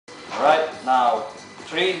Right, now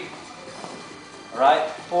 3, right,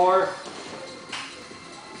 4,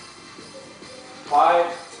 5,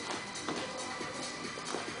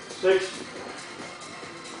 6.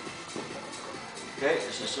 Okay,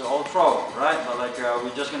 this is all throw, right? But like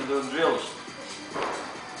we're just gonna do drills.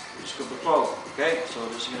 Scoop the throw. Okay, so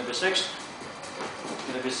this is gonna be 6. It's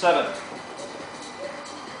gonna be 7.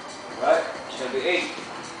 Right? It's gonna be 8.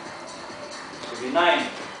 It's gonna be 9.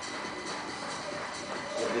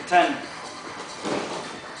 It's gonna be 10.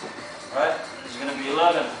 Right? It's gonna be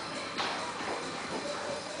 11.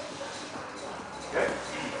 Okay?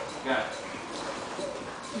 Again.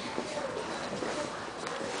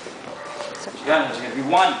 Again, it's gonna be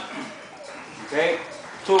 1. Okay?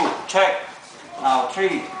 2, check. Now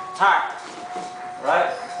 3, tack.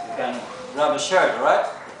 Right? You can grab the shirt, right?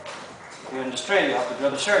 If you're in the strain, you have to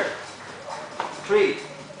grab the shirt. 3,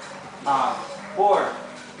 4,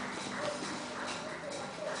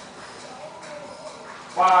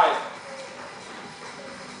 5,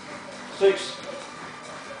 6.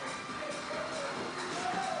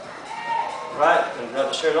 Right? You can grab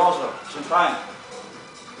the shirt also, same time.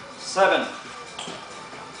 7.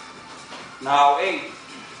 Now 8.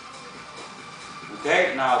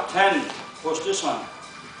 Okay, now 10. Push this one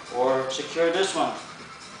or secure this one.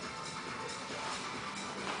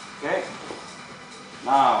 Okay.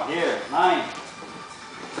 Now here 9.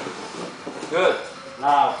 Good.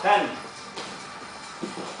 Now 10.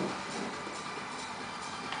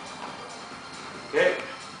 Okay.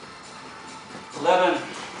 11.